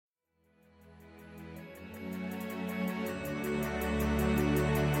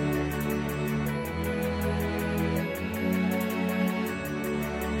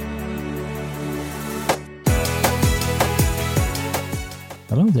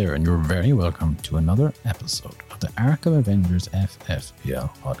Hello there, and you're very welcome to another episode of the Arkham Avengers FFPL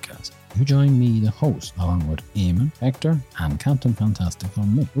podcast. You join me, the host, along with Eamon, Hector, and Captain Fantastic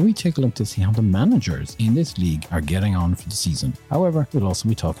on me, where we take a look to see how the managers in this league are getting on for the season. However, we'll also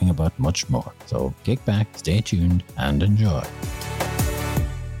be talking about much more. So kick back, stay tuned, and enjoy.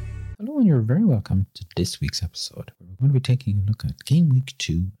 Hello, and you're very welcome to this week's episode, where we're going to be taking a look at Gameweek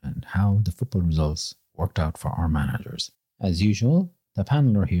 2 and how the football results worked out for our managers. As usual, the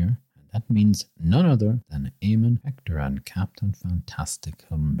panel are here, and that means none other than Eamon, Hector, and Captain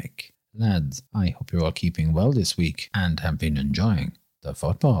Fantastical Mick. Lads, I hope you're all keeping well this week and have been enjoying the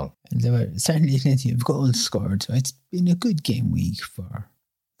football. There were certainly plenty of goals scored, so it's been a good game week for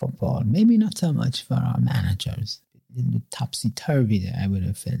football. Maybe not so much for our managers. A little bit topsy-turvy there, I would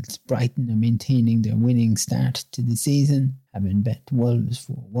have felt. Brighton are maintaining their winning start to the season, having bet Wolves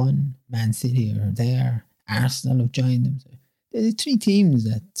 4-1. Man City are there. Arsenal have joined them. So the three teams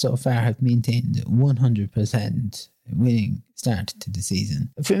that so far have maintained a 100% winning start to the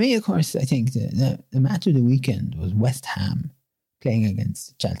season. For me, of course, I think the match of the weekend was West Ham playing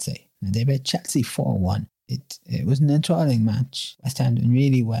against Chelsea. Now, they bet Chelsea 4-1. It was an enthralling match. West Ham doing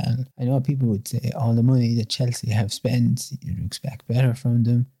really well. I know people would say all the money that Chelsea have spent, you'd expect better from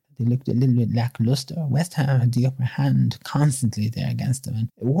them. They looked a little bit lackluster. West Ham had the upper hand constantly there against them. And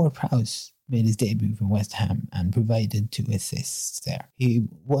Ward-Prowse made his debut for West Ham and provided 2 assists there. He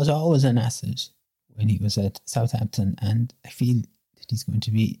was always an asset when he was at Southampton, and I feel that he's going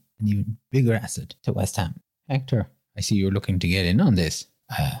to be an even bigger asset to West Ham. Hector, I see you're looking to get in on this.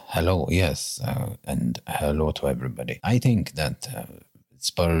 Hello, yes, and hello to everybody. I think that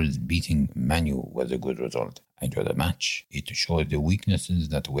Spurs beating Man U was a good result. I enjoyed the match. It showed the weaknesses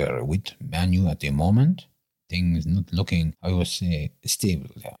that were with Man U at the moment. Things not looking, I would say, stable.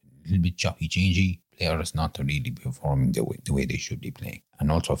 A little bit choppy, changey. Players not really performing the way they should be playing.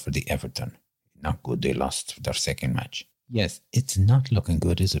 And also for the Everton, not good. They lost their second match. Yes, it's not looking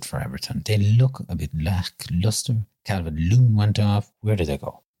good, is it, for Everton? They look a bit lackluster. Calvert-Lewin went off. Where did they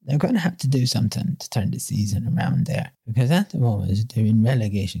go? They're going to have to do something to turn the season around there, because at the moment they're in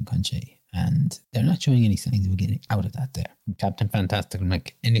relegation country and they're not showing any signs of getting out of that there. Captain Fantastic,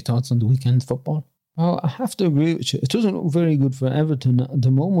 Mick, any thoughts on the weekend's football? Oh, I have to agree with you. It doesn't look very good for Everton at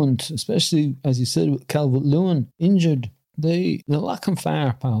the moment, especially, as you said, with Calvert-Lewin injured. They're lacking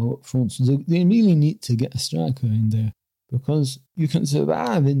firepower up front, so they really need to get a striker in there, because you can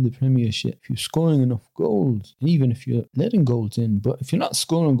survive in the Premiership if you're scoring enough goals, even if you're letting goals in. But if you're not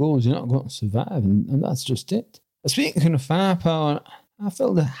scoring goals, you're not going to survive, and that's just it. Speaking of firepower, I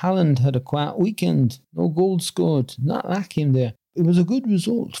felt that Haaland had a quiet weekend. No goals scored, not lacking there. It was a good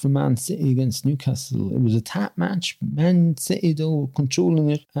result for Man City against Newcastle. It was a tap match. Man City, though, controlling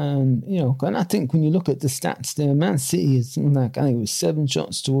it. And, and I think when you look at the stats there, Man City is something like, I think it was 7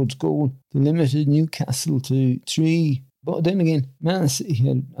 shots towards goal. They limited Newcastle to 3. But then again, Man City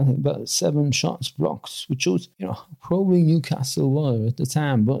had, I think, about 7 shots blocked, which shows, probably Newcastle were at the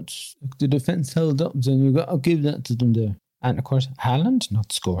time. But the defence held up, and you've got to give that to them there. And, of course, Haaland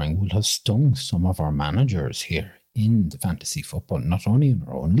not scoring will have stung some of our managers here in the fantasy football, not only in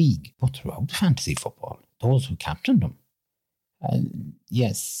our own league, but throughout the fantasy football, those who captained them.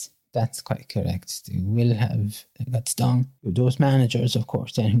 Yes, that's quite correct. They will have got stung. Those managers, of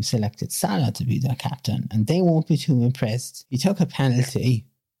course, then who selected Salah to be their captain, and they won't be too impressed. He took a penalty.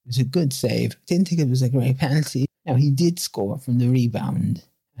 It was a good save. Didn't think it was a great penalty. Now, he did score from the rebound,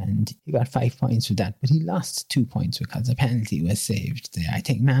 and he got 5 points for that, but he lost 2 points because the penalty was saved there. I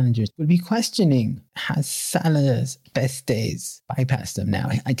think managers will be questioning, has Salah's best days bypassed him now?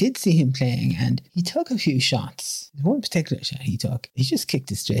 I did see him playing, and he took a few shots. One particular shot he took, he just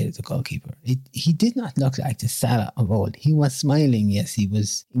kicked it straight at the goalkeeper. He did not look like the Salah of old. He was smiling, yes, he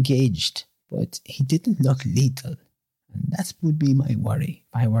was engaged, but he didn't look lethal. And that would be my worry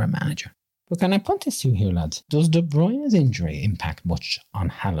if I were a manager. But can I punt this to you here, lads? Does De Bruyne's injury impact much on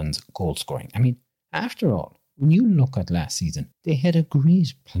Haaland's goal scoring? I mean, after all, when you look at last season, they had a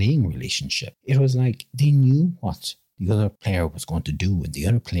great playing relationship. It was like they knew what the other player was going to do and the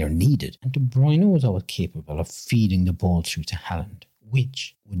other player needed. And De Bruyne was always capable of feeding the ball through to Haaland,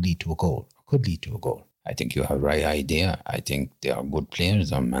 which would lead to a goal, or could lead to a goal. I think you have the right idea. I think they are good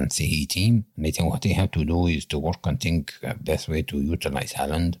players on Man City team. And I think what they have to do is to work and think best way to utilise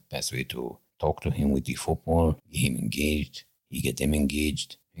Haaland, best way to talk to him with the football, get him engaged, you get them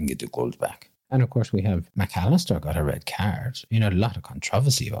engaged, and get the goals back. And of course we have McAllister got a red card. A lot of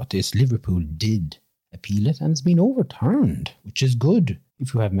controversy about this. Liverpool did appeal it and it's been overturned, which is good.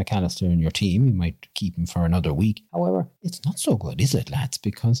 If you have McAllister in your team, you might keep him for another week. However, it's not so good, is it, lads?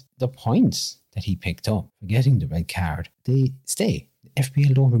 Because the points that he picked up for getting the red card, they stay.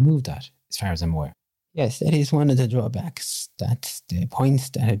 FPL don't remove that, as far as I'm aware. Yes, that is one of the drawbacks, that the points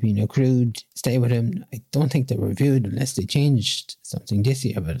that have been accrued stay with him. I don't think they're reviewed unless they changed something this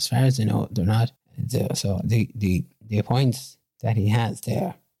year, but as far as I know, they're not. So the points that he has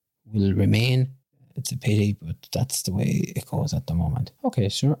there will remain. It's a pity, but that's the way it goes at the moment. Okay,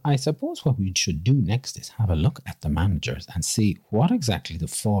 sure. I suppose what we should do next is have a look at the managers and see what exactly the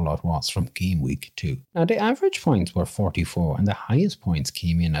fallout was from game week 2. Now, the average points were 44 and the highest points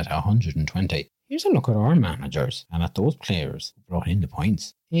came in at 120. Here's a look at our managers and at those players who brought in the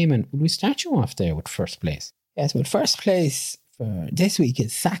points. Eamon, will we start you off there with first place? Yes, but first place for this week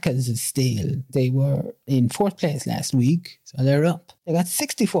is Saka's Steel. They were in 4th place last week, so they're up. They got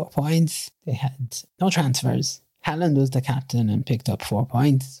 64 points. They had no transfers. Haaland was the captain and picked up 4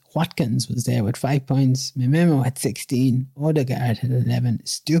 points. Watkins was there with 5 points. Mimimo had 16. Odegaard had 11.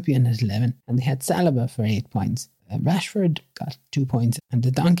 Stupian had 11. And they had Saliba for 8 points. Rashford got 2 points. And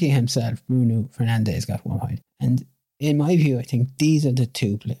the donkey himself, Bruno Fernandes, got 1 point. And in my view, I think these are the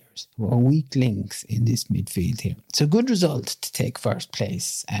 2 players who are weak links in this midfield here. It's a good result to take first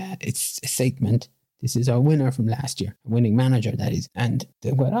place. It's a segment. This is our winner from last year, winning manager, that is. And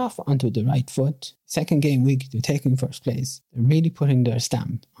they got off onto the right foot. Second game week, they're taking first place. They're really putting their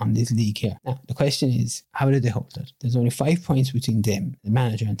stamp on this league here. Now, the question is, how did they hold it? There's only 5 points between them, the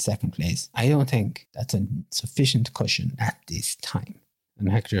manager, and second place. I don't think that's a sufficient cushion at this time.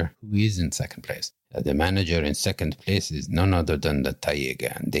 And Hector, who is in second place? The manager in second place is none other than the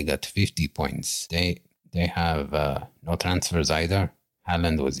Taiga, and they got 50 points. They have no transfers either.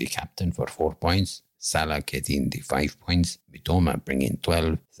 Haaland was the captain for 4 points. Salah getting the 5 points. Mitoma bringing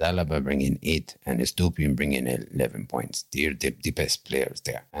 12. Saliba bringing 8. And Estupian bringing 11 points. They're the best players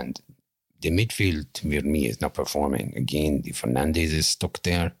there. And the midfield, for me, is not performing. Again, the Fernandes is stuck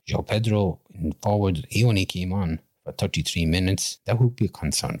there. João Pedro in forward, he only came on for 33 minutes. That would be a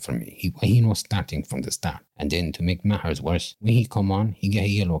concern for me. He was starting from the start. And then to make matters worse, when he come on, he get a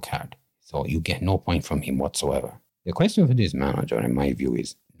yellow card. So you get no point from him whatsoever. The question for this manager, in my view,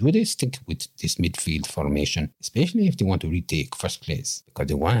 is do they stick with this midfield formation, especially if they want to retake first place? Because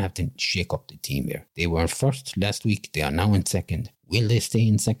they want to have to shake up the team here. They were first last week. They are now in second. Will they stay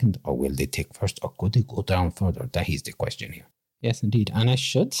in second, or will they take first, or could they go down further? That is the question here. Yes, indeed. And I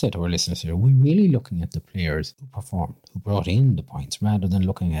should say to our listeners here, we're really looking at the players who performed, who brought in the points, rather than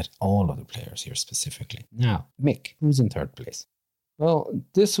looking at all other players here specifically. Now, Mick, who's in third place? Well,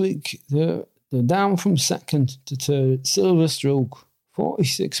 this week, they're down from second to third. Silver Stroke,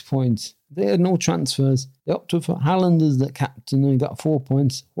 46 points. They had no transfers. They opted for Haaland as the captain and he got 4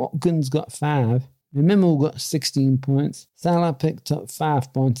 points. Watkins got 5. Mimimo got 16 points. Salah picked up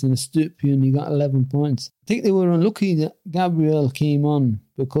 5 points and Estupian, he got 11 points. I think they were unlucky that Gabriel came on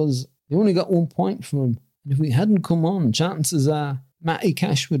because they only got 1 point from him. And if we hadn't come on, chances are Matty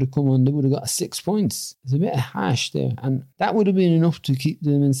Cash would have come on, they would have got 6 points. There's a bit of hash there. And that would have been enough to keep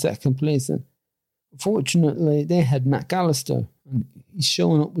them in second place. And fortunately, they had McAllister and he's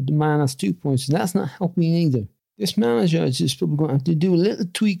showing up with the minus 2 points. And that's not helping either. This manager is just probably going to have to do a little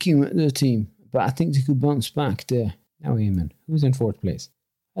tweaking with their team. But I think they could bounce back there. Now, Eamon, who's in fourth place?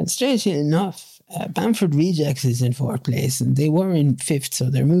 And strangely enough, Bamford Rejects is in fourth place and they were in fifth, so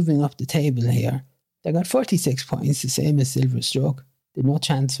they're moving up the table here. They got 46 points, the same as Silver Stroke. Did no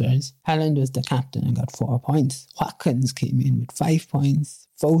transfers. Haaland was the captain and got 4 points. Watkins came in with 5 points.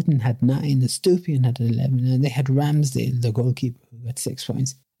 Foden had 9. The Stupian had 11. And they had Ramsdale, the goalkeeper, who got 6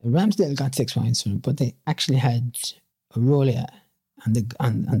 points. Ramsdale got 6 points from him, but they actually had Aurelia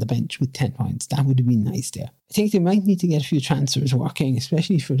on the bench with 10 points. That would have been nice there. I think they might need to get a few transfers working,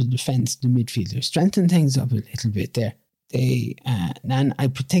 especially for the defence, the midfielders. Strengthen things up a little bit there. And I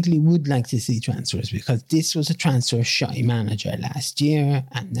particularly would like to see transfers because this was a transfer shy manager last year,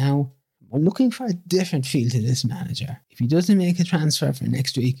 and now we're looking for a different feel to this manager. If he doesn't make a transfer for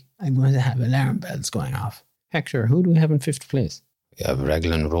next week, I'm going to have alarm bells going off. Hector, who do we have in fifth place? We have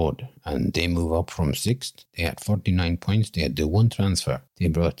Raglan Road, and they move up from 6th. They had 49 points. They had the 1 transfer. They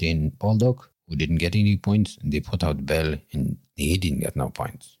brought in Baldock, who didn't get any points, and they put out Bell, and he didn't get no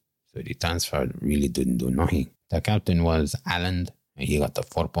points. So the transfer really didn't do nothing. The captain was Allen, and he got the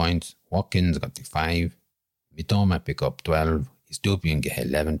 4 points. Watkins got the 5. Mitoma picked up 12. Estupian get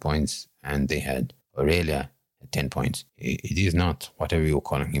 11 points, and they had Aurelia at 10 points. It is not whatever you're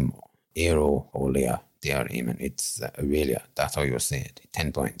calling him, Aurelia. They are Eamon. It's Aurelia. That's how you say it.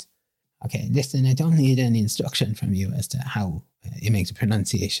 10 points. Okay, listen, I don't need any instruction from you as to how you make the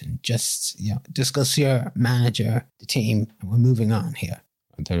pronunciation. Just discuss your manager, the team, and we're moving on here.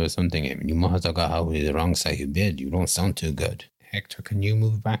 I'll tell you something, Eamon. You must have got out of the wrong side of bed. You don't sound too good. Hector, can you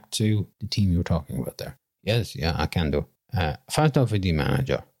move back to the team you were talking about there? Yes, yeah, I can do. First off with the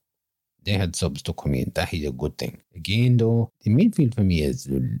manager, they had subs to come in. That is a good thing. Again, though, the midfield for me is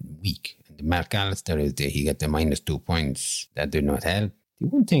weak. The McAllister is there. He got the -2 points. That did not help. The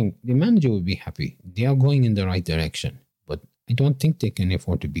one thing, the manager would be happy. They are going in the right direction. But I don't think they can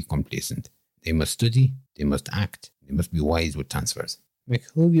afford to be complacent. They must study. They must act. They must be wise with transfers. Mick,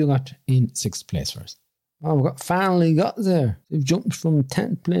 who have you got in 6th place first? Oh, we finally got there. They've jumped from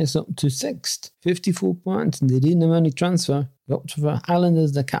 10th place up to 6th. 54 points, and they didn't have any transfer. Got to Allen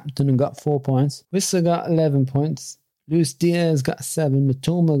as the captain and got 4 points. Wissa got 11 points. Luis Diaz got 7.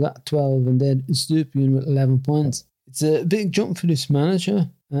 Matoma got 12. And then Stupian with 11 points. It's a big jump for this manager.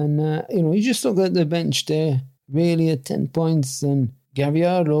 And, you just look at the bench there. Really at 10 points. And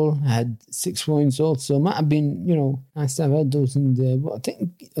Gaviardo had 6 points also. Might have been, nice to have had those in there. But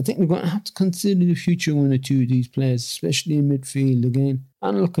I think we're going to have to consider the future one or two of these players, especially in midfield again.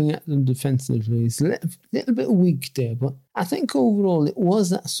 And looking at them defensively, it's a little bit weak there. But I think overall it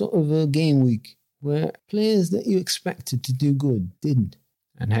was that sort of a game week where players that you expected to do good didn't.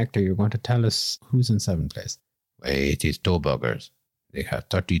 And Hector, you're going to tell us who's in 7th place. Well, it is Tobuggers. They have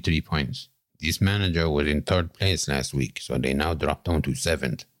 33 points. This manager was in 3rd place last week, so they now dropped down to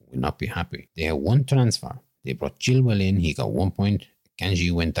 7th. Will not be happy. They have 1 transfer. They brought Chilwell in. He got 1 point.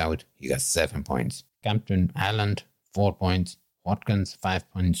 Kanji went out. He got 7 points. Captain Haaland, 4 points. Watkins, 5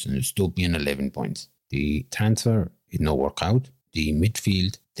 points. And Stupian, 11 points. The transfer did not work out. The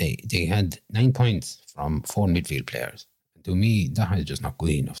midfield, they had 9 points from 4 midfield players. To me, that is just not good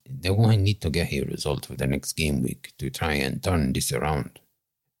enough. They're going to need to get a result for the next game week to try and turn this around.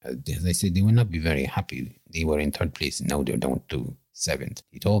 As I said, they will not be very happy. They were in 3rd place and now they're down to 7th.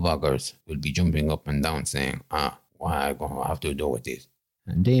 The Tobuggers will be jumping up and down saying, what am I going to have to do with this?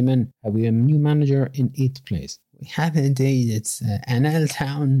 And Damon, have we a new manager in 8th place? We have indeed. It's NL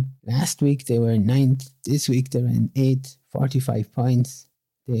Town. Last week they were in 9th. This week they're in 8th, 45 points.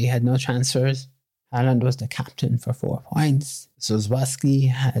 They had no transfers. Haaland was the captain for 4 points. Soswaski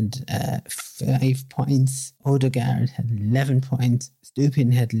had 5 points. Odegaard had 11 points.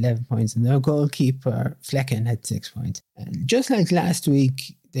 Stupian had 11 points. And their goalkeeper, Flecken, had 6 points. Just like last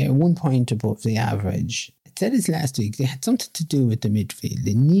week, they're 1 point above the average. I said this last week, they had something to do with the midfield.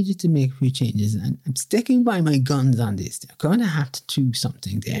 They needed to make a few changes. And I'm sticking by my guns on this. They're going to have to do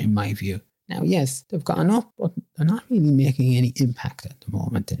something there, in my view. Now, yes, they've gone up, but they're not really making any impact at the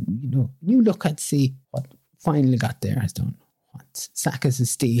moment. And, when you look at, see what finally got there has done, what Saka's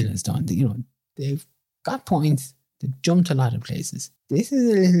Steel has done, they've got points, they've jumped a lot of places. This is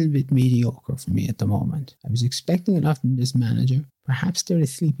a little bit mediocre for me at the moment. I was expecting a lot from this manager. Perhaps they're a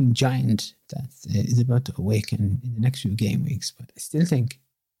sleeping giant that is about to awaken in the next few game weeks, but I still think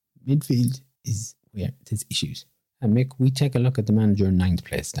midfield is where there's issues. And Mick, we take a look at the manager in 9th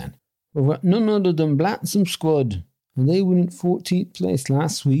place then. We've got none other than Blacksome squad, and they were in 14th place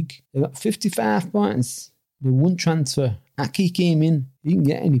last week. They got 55 points. They won transfer. Aki came in, he didn't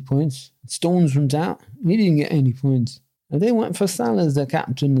get any points. Stones went out, he didn't get any points. And they went for Salah as their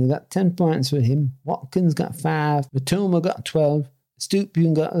captain. They got 10 points for him. Watkins got 5. Matoma got 12.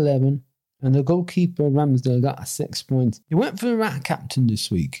 Stupian got 11. And the goalkeeper, Ramsdale, got 6 points. He went for the right captain this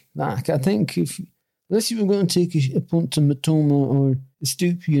week. I think unless you were going to take a punt to Matoma or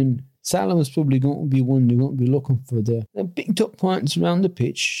Stupian, Salah was probably going to be one they're going to be looking for there. They picked up points around the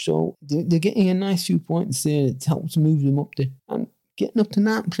pitch, so they're getting a nice few points there to help to move them up there. And getting up to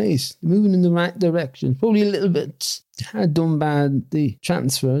 9th place, they're moving in the right direction. Probably a little bit hard done by the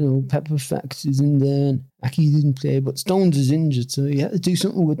transfer. Pepper Fax is in there, and Aki didn't play, but Stones is injured, so you had to do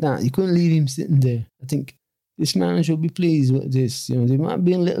something with that. You couldn't leave him sitting there. I think this manager will be pleased with this. They might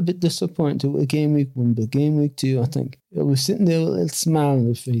be a little bit disappointed with game week 1, but game week 2, I think he'll be sitting there with a little smile on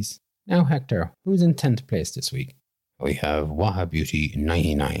his face. Now, Hector, who's in 10th place this week? We have Waha Beauty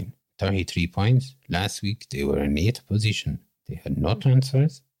 99, 33 points. Last week they were in 8th position. They had no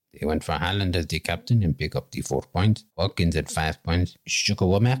transfers. They went for Haaland as the captain and picked up the 4 points. Watkins had 5 points.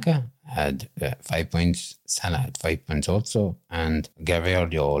 Chukwuemeka had 5 points. Salah had 5 points also. And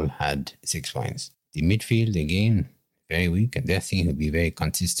Gaviardo had 6 points. The midfield, again, very weak. And they seem to be very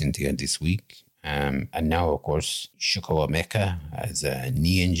consistent here this week. And now, of course, Chukwuemeka has a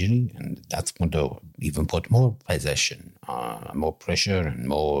knee injury, and that's going to even put more possession, more pressure and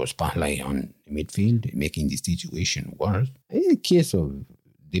more spotlight on the midfield, making the situation worse. In a case of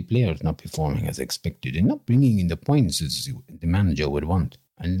the players not performing as expected and not bringing in the points as the manager would want.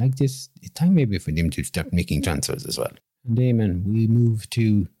 And like this, it's time maybe for them to start making transfers as well. And Damon, we move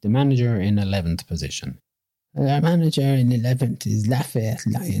to the manager in 11th position. Our manager in 11th is Lafayette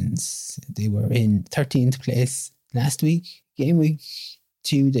Lions. They were in 13th place last week. Game week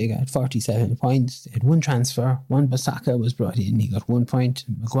 2, they got 47 points. They had one transfer. One Basaka was brought in. He got 1 point.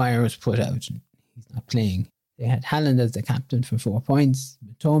 Maguire was put out. And he's not playing. They had Haaland as the captain for 4 points.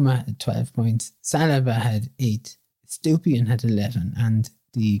 Matoma had 12 points. Saliba had 8. Stupian had 11. And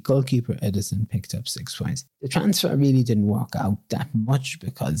the goalkeeper Edison picked up 6 points. The transfer really didn't work out that much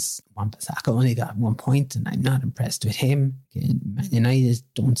because Wan-Bissaka only got 1 point, and I'm not impressed with him. Again, Man United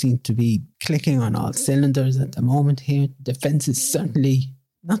don't seem to be clicking on all cylinders at the moment here. Defence is certainly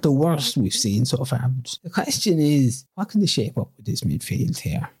not the worst we've seen so far. But the question is, what can they shape up with this midfield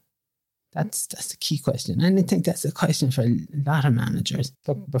here? That's the key question. And I think that's a question for a lot of managers.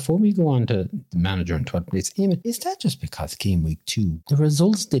 But before we go on to the manager in 12th place, Eamon, is that just because Game Week 2, the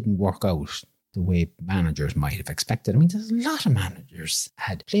results didn't work out the way managers might have expected? I mean, there's a lot of managers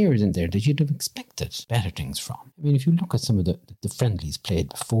had players in there that you'd have expected better things from. I mean, if you look at some of the friendlies played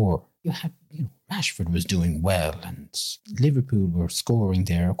before, you had, Rashford was doing well and Liverpool were scoring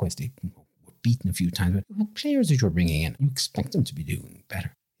there. Of course, they were beaten a few times, but you had players that you were bringing in. You expect them to be doing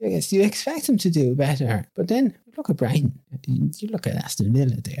better. Yes, you expect them to do better. But then you look at Brighton, you look at Aston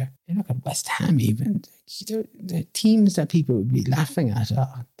Villa there, you look at West Ham even. The teams that people would be laughing at,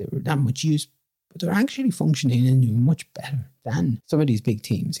 they were that much use, but they're actually functioning and doing much better than some of these big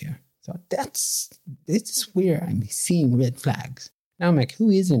teams here. So this is where I'm seeing red flags. Now, Mick, who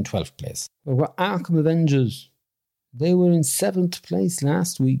is in 12th place? Well, we're Arkham Avengers. They were in 7th place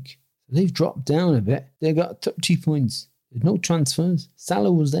last week. They've dropped down a bit. They got 30 points. There's no transfers.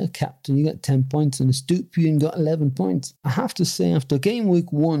 Salah was their captain. He got 10 points, and Stupian got 11 points. I have to say, after Game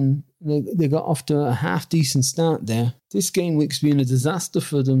Week 1, they got off to a half-decent start there. This Game Week's been a disaster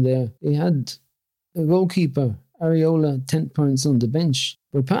for them there. They had a goalkeeper, Areola, 10 points on the bench.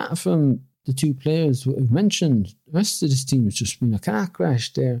 But apart from the 2 players who I've mentioned, the rest of this team has just been a car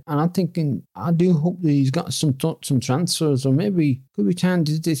crash there. And I'm thinking, I do hope that he's got some transfers, or maybe could be time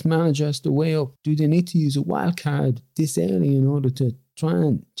to this manager has to weigh up. Do they need to use a wild card this early in order to try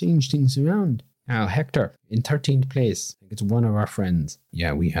and change things around? Now, Hector, in 13th place, I think it's one of our friends.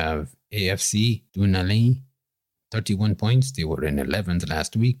 Yeah, we have AFC, Dunali, 31 points. They were in 11th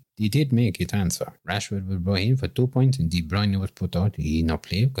last week. They did make a transfer. Rashford was brought in for 2 points and De Bruyne was put out. He did not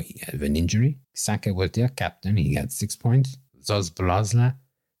play because he had an injury. Saka was their captain. He had 6 points. Zozblazla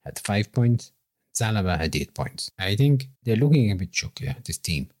had 5 points. Zalaba had 8 points. I think they're looking a bit shook, this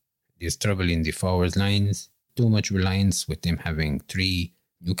team. There's trouble in the forwards lines. Too much reliance with them having 3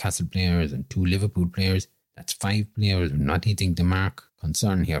 Newcastle players and 2 Liverpool players. That's 5 players not hitting the mark.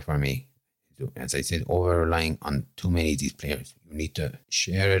 Concern here for me. As I said, over-relying on too many of these players. You need to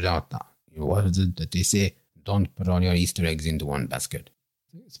share it out now. What is it that they say? Don't put all your Easter eggs into one basket.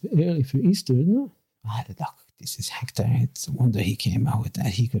 It's a bit early for Easter, isn't it? Look, this is Hector. It's a wonder he came out with that.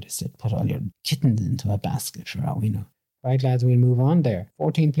 He could have said, put all your kittens into a basket for all we know. Right, lads, we'll move on there.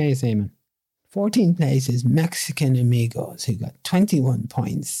 14th place, Eamon. 14th place is Mexican Amigos, who got 21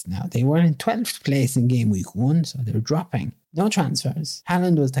 points. Now, they were in 12th place in Game Week 1, so they're dropping. No transfers.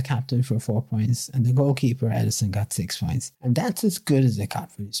 Haaland was the captain for 4 points, and the goalkeeper Edison got 6 points. And that's as good as it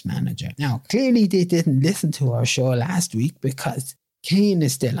got for this manager. Now, clearly they didn't listen to our show last week because Kane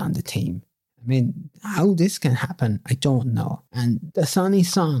is still on the team. I mean, how this can happen, I don't know. And the Sonny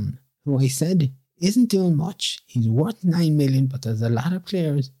Son, who I said isn't doing much, he's worth 9 million, but there's a lot of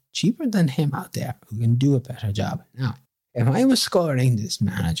players cheaper than him out there who can do a better job. Now, if I was scoring this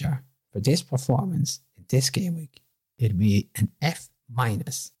manager for this performance in this game week, it'd be an F-. They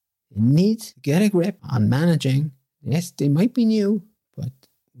need to get a grip on managing. Yes, they might be new, but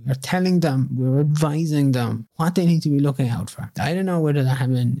we're telling them, we're advising them what they need to be looking out for. I don't know whether they're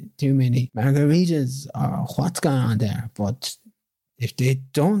having too many margaritas or what's going on there, but if they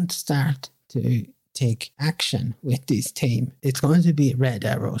don't start to take action with this team, it's going to be red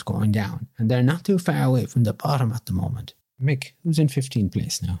arrows going down, and they're not too far away from the bottom at the moment. Mick, who's in 15th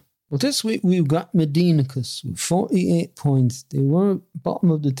place now? Well, this week we've got Medinicus with 48 points. They were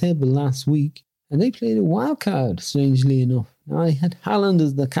bottom of the table last week, and they played a wild card, strangely enough. Now, they had Haaland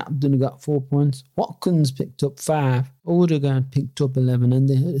as the captain who got 4 points. Watkins picked up 5. Odegaard picked up 11, and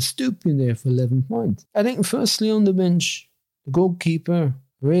they had a Stupian there for 11 points. I think firstly on the bench, the goalkeeper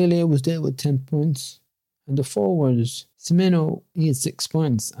Aurelia was there with 10 points. And the forwards, Semeno, he had 6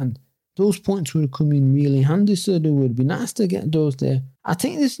 points. And those points would come in really handy, so it would be nice to get those there. I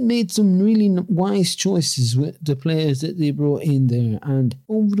think this made some really wise choices with the players that they brought in there. And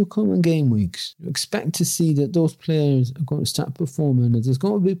over the coming game weeks, you expect to see that those players are going to start performing. And there's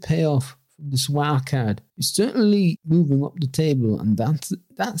going to be payoff from this wild card. It's certainly moving up the table, and that's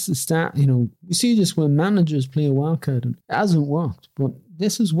the start. We see this when managers play a wild card, and it hasn't worked, but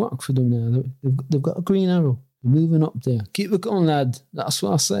this has worked for them now. They've got a green arrow. moving up there. Keep it going, lad. That's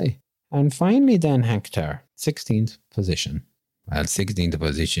what I say. And finally then, Hector, 16th position. Well, 16th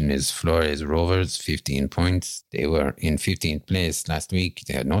position is Flores Rovers, 15 points. They were in 15th place last week.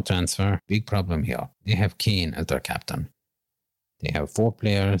 They had no transfer. Big problem here. They have Kane as their captain. They have 4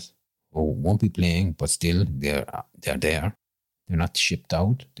 players who won't be playing, but still they're there. They're not shipped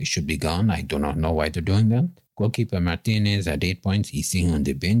out. They should be gone. I do not know why they're doing that. Goalkeeper Martinez had 8 points. He's sitting on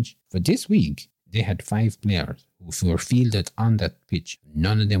the bench. For this week, they had 5 players who were fielded on that pitch.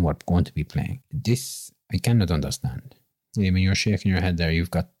 None of them were going to be playing. This, I cannot understand. I mean, you're shaking your head there.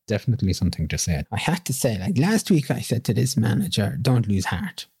 You've got definitely something to say. I had to say, like last week I said to this manager, don't lose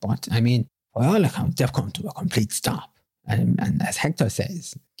heart. But I mean, by all accounts, they've come to a complete stop. And as Hector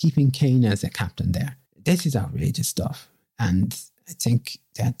says, keeping Kane as a captain there, this is outrageous stuff. And I think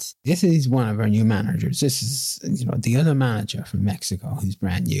that this is one of our new managers. This is, the other manager from Mexico who's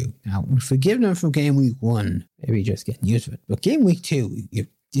brand new. Now, we forgive them from game week 1, maybe just getting used to it. But game week 2,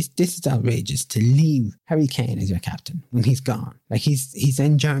 this is outrageous to leave Harry Kane as your captain when he's gone. Like he's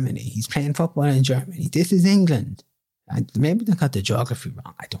in Germany. He's playing football in Germany. This is England. And maybe they got the geography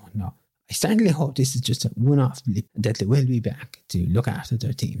wrong. I don't know. I certainly hope this is just a one-off blip and that they will be back to look after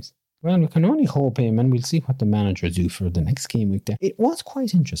their teams. Well, we can only hope, and we'll see what the managers do for the next game week there. It was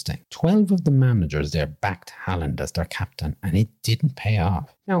quite interesting. 12 of the managers there backed Haaland as their captain, and it didn't pay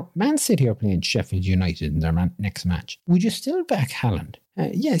off. Now, Man City are playing Sheffield United in their next match. Would you still back Haaland?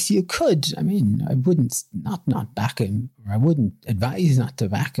 Yes, you could. I mean, I wouldn't not back him, or I wouldn't advise not to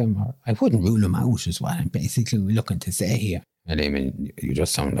back him, or I wouldn't rule him out, is what I'm basically looking to say here. Well, I mean, you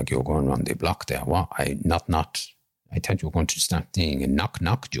just sound like you're going around the block there. What? I thought you were going to start saying a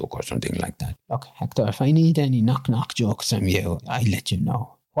knock-knock joke or something like that. Look, Hector, if I need any knock-knock jokes from you, I'll let you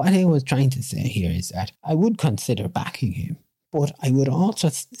know. What I was trying to say here is that I would consider backing him, but I would also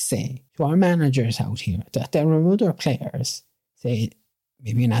say to our managers out here that there are other players, say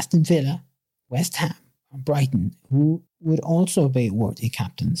maybe in Aston Villa, West Ham, or Brighton, who would also be worthy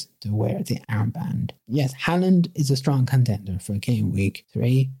captains to wear the armband. Yes, Haaland is a strong contender for game week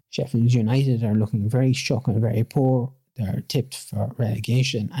 3. Sheffield United are looking very shook and very poor. They're tipped for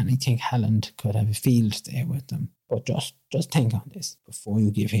relegation, and I think Haaland could have a field day with them. But just think on this before you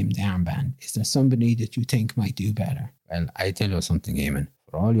give him the armband. Is there somebody that you think might do better? Well, I tell you something, Eamon.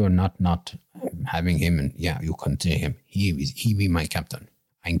 For all you're not having him, and yeah, you can say him. He be my captain.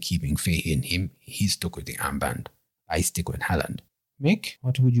 I'm keeping faith in him. He stuck with the armband. I stick with Haaland. Mick,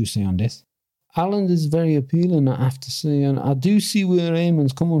 what would you say on this? Haaland is very appealing, I have to say, and I do see where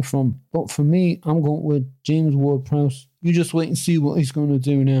Eamon's coming from. But for me, I'm going with James Ward-Prowse. You just wait and see what he's going to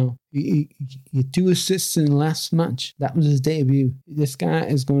do now. He had 2 assists in the last match. That was his debut. This guy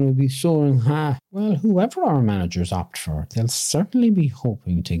is going to be soaring high. Well, whoever our managers opt for, they'll certainly be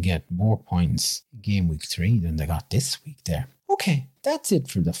hoping to get more points in game week 3 than they got this week there. Okay, that's it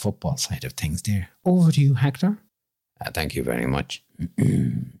for the football side of things there. Over to you, Hector. Thank you very much.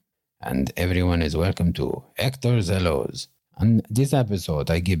 And everyone is welcome to Hector's Hellos. On this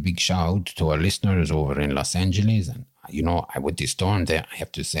episode, I give big shout out to our listeners over in Los Angeles. And, with the storm there, I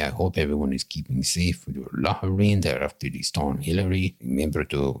have to say, I hope everyone is keeping safe. There was a lot of rain there after the storm Hillary. Remember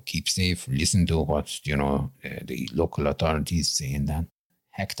to keep safe. Listen to what, the local authorities saying that.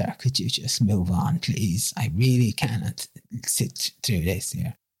 Hector, could you just move on, please? I really cannot sit through this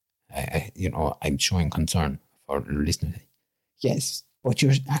here. I'm showing concern for listeners. Yes, but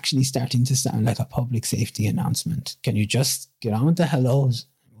you're actually starting to sound like a public safety announcement. Can you just get on with the hellos?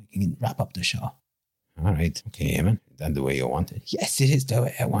 We can wrap up the show. All right. Okay, Eamon. Is that the way you want it? Yes, it is the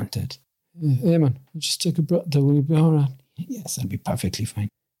way I want it. Eamon, just take a breath. We'll be all right. Yes, I'll be perfectly fine.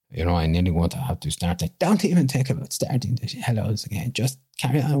 I nearly want to have to start it. Don't even think about starting the hellos again. Just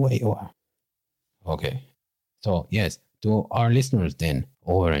carry on where you are. Okay. So, yes, to our listeners then,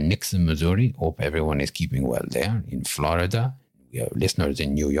 over in Nixon, Missouri, hope everyone is keeping well there. In Florida, we have listeners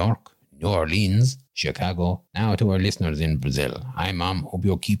in New York, New Orleans, Chicago. Now to our listeners in Brazil. Hi, Mom. Hope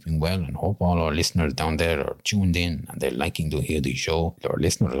you're keeping well and hope all our listeners down there are tuned in and they're liking to hear the show. Our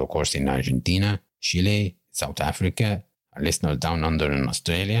listeners, of course, in Argentina, Chile, South Africa. Our listeners down under in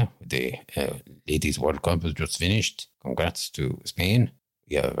Australia. The Ladies World Cup has just finished. Congrats to Spain.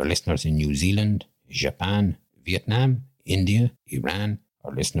 We have our listeners in New Zealand, Japan, Vietnam, India, Iran.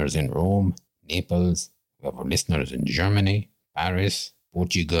 Our listeners in Rome, Naples. We have our listeners in Germany, Paris,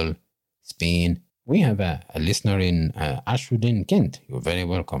 Portugal, Spain. We have a listener in Ashford, Kent. You're very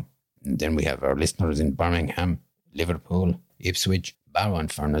welcome. And then we have our listeners in Birmingham, Liverpool, Ipswich,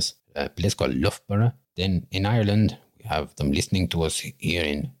 Barrow-in-Furness, a place called Loughborough. Then in Ireland, we have them listening to us here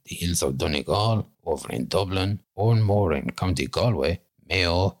in the hills of Donegal, over in Dublin, Oranmore in County Galway,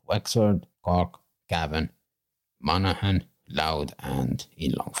 Mayo, Wexford, Cork, Cavan, Monaghan, Louth and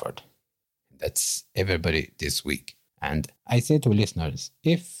in Longford. That's everybody this week. And I say to listeners,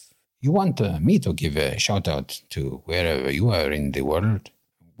 if you want me to give a shout out to wherever you are in the world,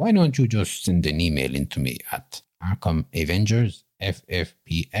 why don't you just send an email into me at Arkham Avengers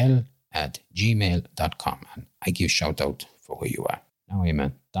FFPL @gmail.com, and I give shout out for where you are. Now, hey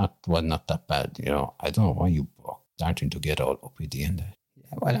man, that was not that bad. I don't know why you are starting to get all up at the end.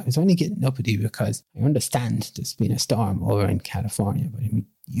 Yeah, well, I was only getting uppity because I understand there's been a storm over in California, but I mean,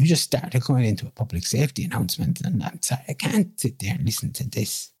 you just started going into a public safety announcement, and I'm sorry, I can't sit there and listen to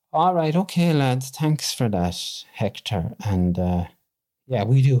this. All right, okay, lads. Thanks for that, Hector. And yeah,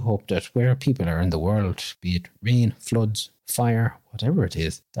 we do hope that where people are in the world, be it rain, floods, fire, whatever it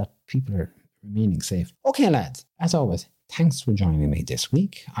is, that people are remaining safe. Okay, lads, as always, thanks for joining me this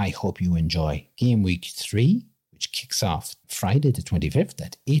week. I hope you enjoy Game Week 3, which kicks off Friday the 25th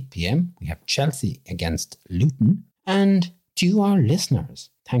at 8 p.m. We have Chelsea against Luton. And to you, our listeners,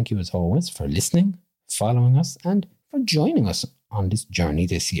 thank you as always for listening, following us, and for joining us on this journey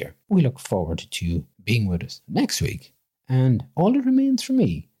this year. We look forward to being with us next week. And all that remains for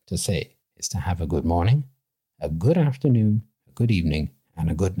me to say is to have a good morning, a good afternoon, a good evening,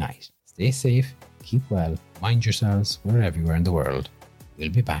 and a good night. Stay safe, keep well, mind yourselves wherever you are in the world. We'll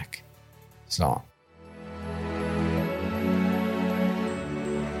be back. Slán.